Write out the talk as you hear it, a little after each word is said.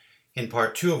In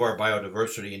part two of our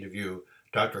biodiversity interview,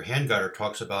 Dr. Hangarter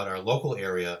talks about our local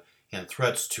area and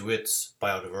threats to its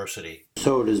biodiversity.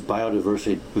 So does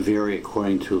biodiversity vary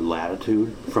according to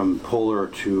latitude, from polar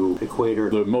to equator?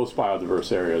 The most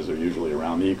biodiverse areas are usually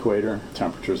around the equator.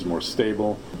 Temperature is more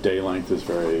stable, day length is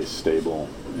very stable,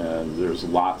 and there's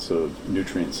lots of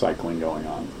nutrient cycling going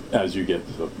on. As you get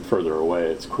further away,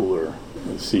 it's cooler.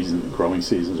 Growing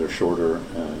seasons are shorter,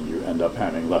 and you end up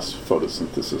having less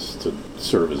photosynthesis to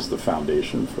serve as the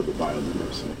foundation for the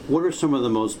biodiversity. What are some of the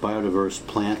most biodiverse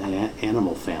plant and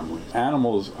animal families?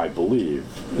 Animals, I believe,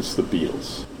 it's the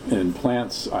beetles. In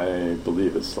plants, I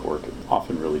believe it's the orchid.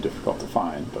 Often really difficult to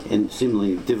find. And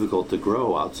seemingly difficult to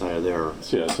grow outside of there.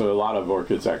 So a lot of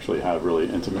orchids actually have really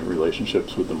intimate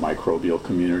relationships with the microbial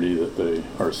community that they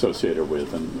are associated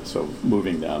with, and so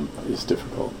moving them is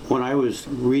difficult. When I was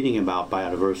reading about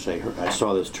biodiversity, I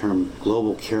saw this term,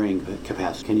 global carrying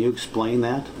capacity. Can you explain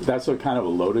that? That's a kind of a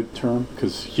loaded term,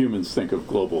 because humans think of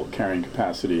global carrying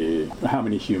capacity, how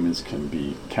many humans can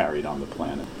be carried on the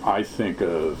planet. I think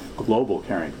of global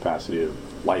carrying capacity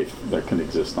of life that can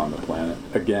exist on the planet.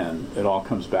 Again, it all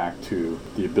comes back to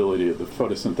the ability of the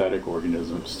photosynthetic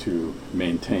organisms to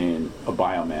maintain a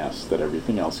biomass that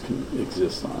everything else can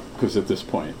exist on. Because at this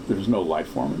point, there's no life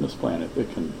form on this planet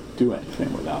that can do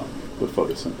anything without the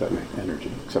photosynthetic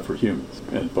energy, except for humans.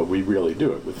 But we really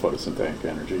do it with photosynthetic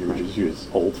energy. We just use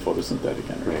old photosynthetic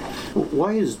energy.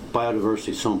 Why is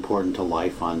biodiversity so important to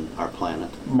life on our planet?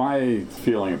 My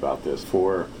feeling about this,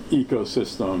 for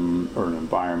ecosystem or an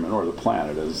environment or the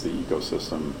planet as the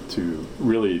ecosystem to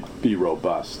really be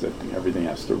robust, that everything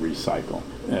has to recycle.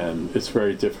 And it's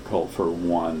very difficult for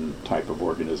one type of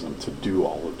organism to do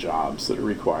all the jobs that are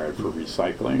required for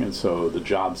recycling, and so the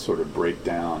jobs sort of break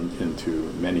down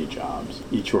into many jobs.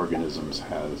 Each organism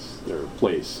has their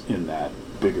place in that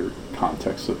bigger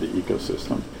context of the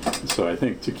ecosystem. So I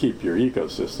think to keep your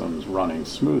ecosystems running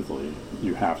smoothly,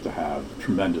 you have to have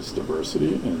tremendous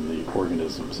diversity in the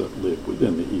organisms that live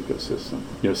within the ecosystem.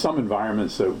 Some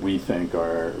environments that we think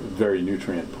are very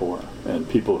nutrient poor, and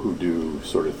people who do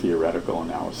sort of theoretical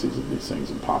analyses of these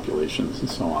things in populations and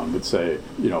so on would say,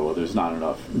 well, there's not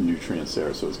enough nutrients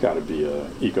there, so it's got to be an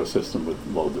ecosystem with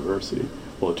low diversity.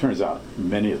 Well, it turns out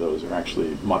many of those are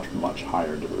actually much, much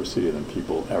higher diversity than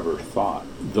people ever thought.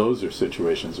 Those are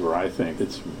situations where I think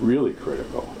it's really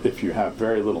critical. If you have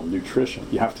very little nutrition,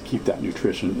 you have to keep that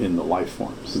nutrition in the life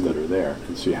forms that are there.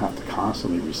 And so you have to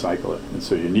constantly recycle it. And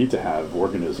so you need to have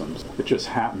organisms. It just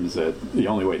happens that the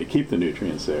only way to keep the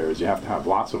nutrients there is you have to have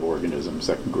lots of organisms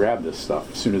that can grab this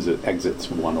stuff as soon as it exits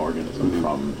one organism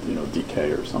from,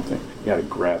 decay or something. You got to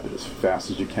grab it as fast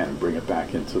as you can and bring it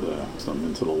back into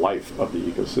the life of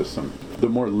the ecosystem. The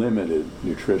more limited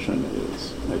nutrition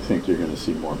is, I think you're going to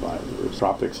see more biodiversity.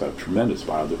 Tropics have tremendous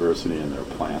biodiversity in their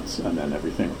plants, and then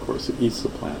everything, of course, that eats the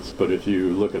plants. But if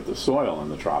you look at the soil in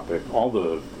the tropic, all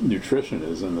the nutrition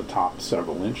is in the top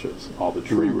several inches. All the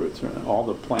tree roots are in it. All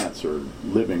the plants are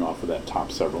living off of that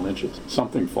top several inches.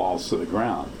 Something falls to the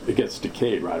ground, it gets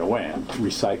decayed right away and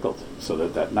recycled so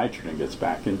that nitrogen gets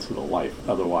back into the life.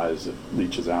 Otherwise, it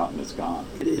leaches out and it's gone.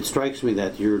 It strikes me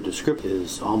that your description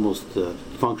is almost the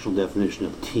functional definition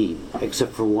of team,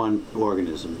 except for one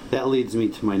organism. That leads me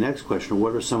to my next question.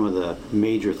 What are some of the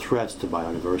major threats to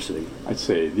biodiversity? I'd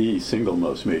say the single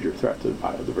most major threat to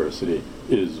biodiversity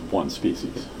is one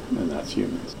species, and that's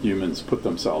humans. Humans put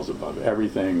themselves above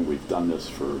everything. We've done this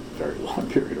for a very long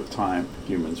period of time.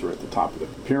 Humans are at the top of the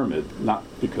pyramid, not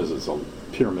because it's a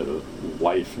pyramid of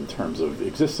life in terms of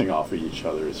existing off of each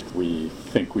other. We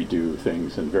think we do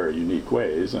things in very unique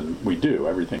ways, and we do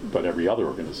everything, but every other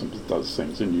organism does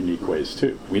things in unique ways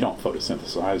too. We don't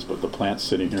photosynthesize, but the plants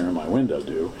sitting here in my window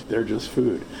do. They're just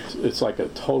food. It's like a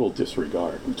total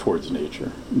disregard towards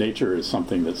nature. Nature is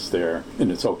something that's there,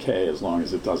 and it's okay as long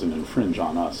as it doesn't infringe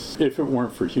on us. If it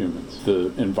weren't for humans,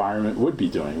 the environment would be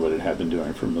doing what it had been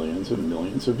doing for millions and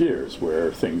millions of years,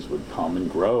 where things would come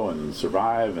and grow and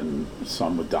survive, and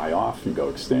some would die off and go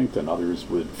extinct, and others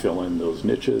would fill in those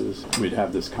niches. We'd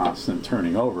have this constant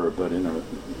turning over, but in a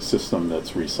system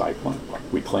that's recycling.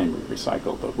 We claim we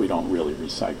recycle, but we don't really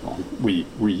recycle. We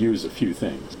reuse a few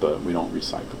things, but we don't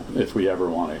recycle. If we ever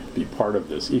want to be part of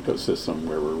this ecosystem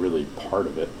where we're really part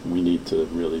of it, we need to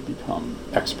really become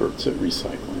experts at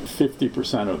recycling.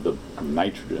 50% of the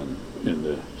nitrogen in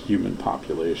the human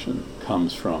population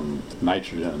comes from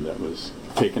nitrogen that was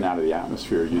taken out of the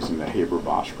atmosphere using the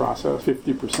Haber-Bosch process.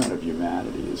 50% of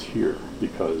humanity is here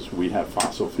because we have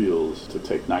fossil fuels to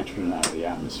take nitrogen out of the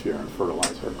atmosphere and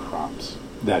fertilize our crops.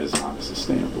 That is not a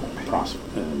sustainable process,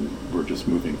 and we're just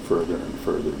moving further and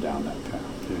further down that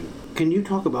path. Okay. Can you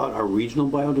talk about our regional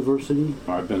biodiversity?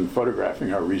 I've been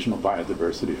photographing our regional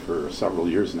biodiversity for several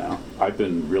years now. I've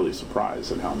been really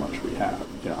surprised at how much we have.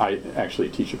 I actually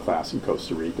teach a class in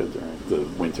Costa Rica during the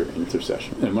winter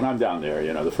intersession. And when I'm down there,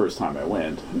 the first time I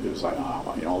went, it was like,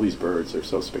 all these birds are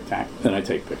so spectacular. And I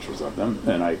take pictures of them,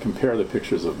 and I compare the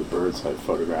pictures of the birds I've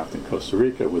photographed in Costa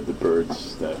Rica with the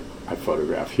birds that I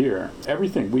photograph here.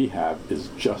 Everything we have is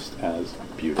just as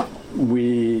beautiful.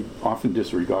 We often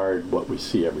disregard what we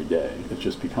see every day. It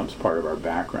just becomes part of our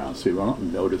background, so you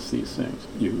don't notice these things.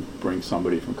 You bring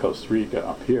somebody from Costa Rica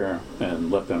up here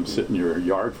and let them sit in your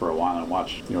yard for a while and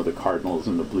watch, the cardinals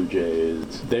and the blue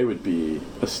jays. They would be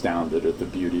astounded at the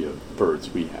beauty of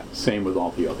birds we have. Same with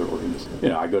all the other organisms.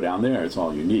 I go down there, it's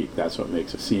all unique. That's what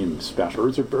makes it seem special.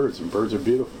 Birds are birds, and birds are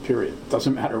beautiful, period. It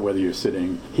doesn't matter whether you're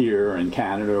sitting here in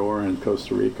Canada or in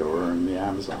Costa Rica or in the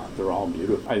Amazon. They're all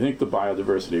beautiful. I think the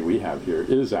biodiversity we have here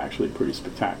is actually pretty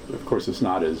spectacular. Of course, it's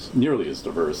not as nearly as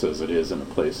diverse as it is in a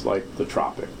place like the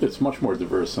tropic. It's much more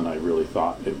diverse than I really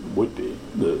thought it would be.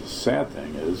 The sad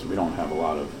thing is we don't have a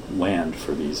lot of land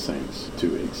for these things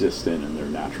to exist in their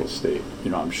natural state.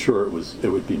 I'm sure it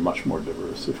would be much more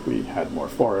diverse if we had more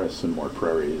forests and more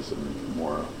prairies and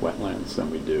more wetlands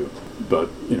than we do. But,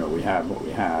 we have what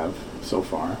we have so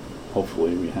far.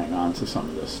 Hopefully we hang on to some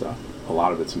of this stuff. A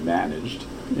lot of it's managed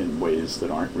in ways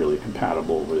that aren't really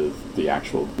compatible with the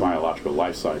actual biological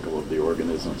life cycle of the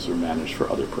organisms, or managed for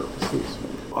other purposes.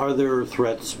 Are there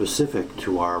threats specific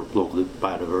to our local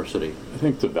biodiversity? I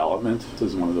think development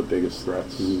is one of the biggest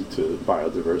threats to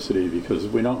biodiversity, because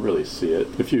we don't really see it.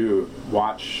 If you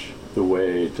watch the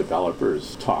way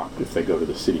developers talk, if they go to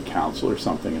the city council or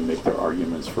something and make their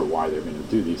arguments for why they're going to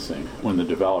do these things, when the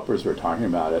developers were talking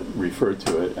about it, referred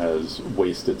to it as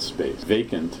wasted space.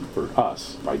 Vacant, for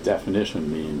us, by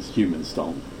definition, means humans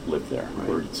don't live there.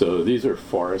 Right. So these are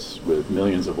forests with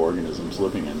millions of organisms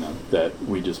living in them that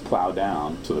we just plow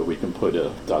down so that we can put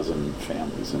a dozen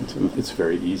families into. It's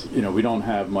very easy. We don't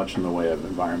have much in the way of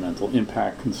environmental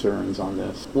impact concerns on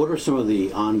this. What are some of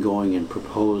the ongoing and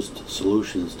proposed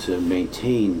solutions to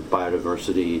maintain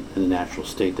biodiversity in the natural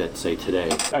state that, say, today?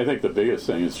 I think the biggest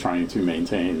thing is trying to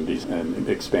maintain these and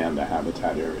expand the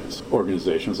habitat areas.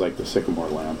 Organizations like the Sycamore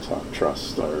Land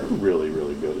Trust are really,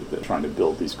 really good at this, trying to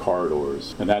build these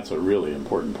corridors. And that's a really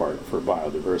important part for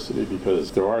biodiversity,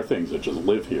 because there are things that just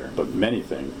live here, but many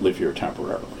things live here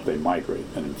temporarily. They migrate.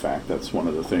 And in fact, that's one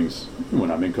of the things,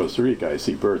 when I'm in Costa Rica, I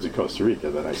see birds in Costa Rica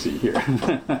that I see here.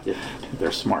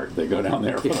 They're smart. They go down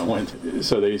there for the winter.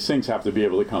 So these things have to be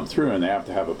able to come through, and they have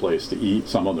to have a place to eat.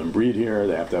 Some of them breed here.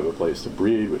 They have to have a place to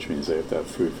breed, which means they have to have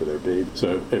food for their baby.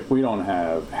 So if we don't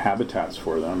have habitats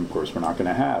for them, of course, we're not going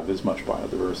to have as much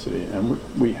biodiversity. And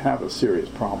we have a serious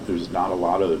problem. There's not a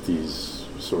lot of these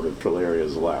sort of trail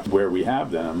areas left. Where we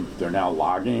have them, they're now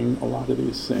logging a lot of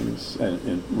these things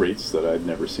in rates that I'd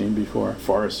never seen before.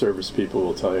 Forest Service people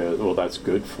will tell you, well, that's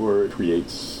good for it,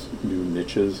 creates new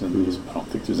niches, and I don't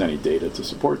think there's any data to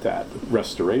support that.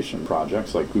 Restoration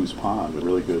projects like Goose Pond, a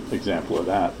really good example of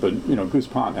that. But, Goose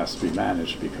Pond has to be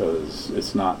managed because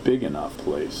it's not big enough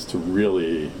place to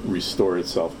really restore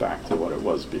itself back to what it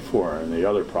was before. And the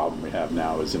other problem we have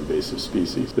now is invasive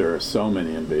species. There are so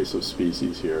many invasive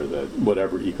species here that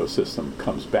whatever ecosystem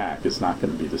comes back is not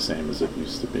going to be the same as it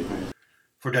used to be.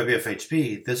 For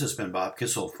WFHB, this has been Bob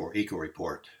Kissel for Eco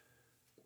Report.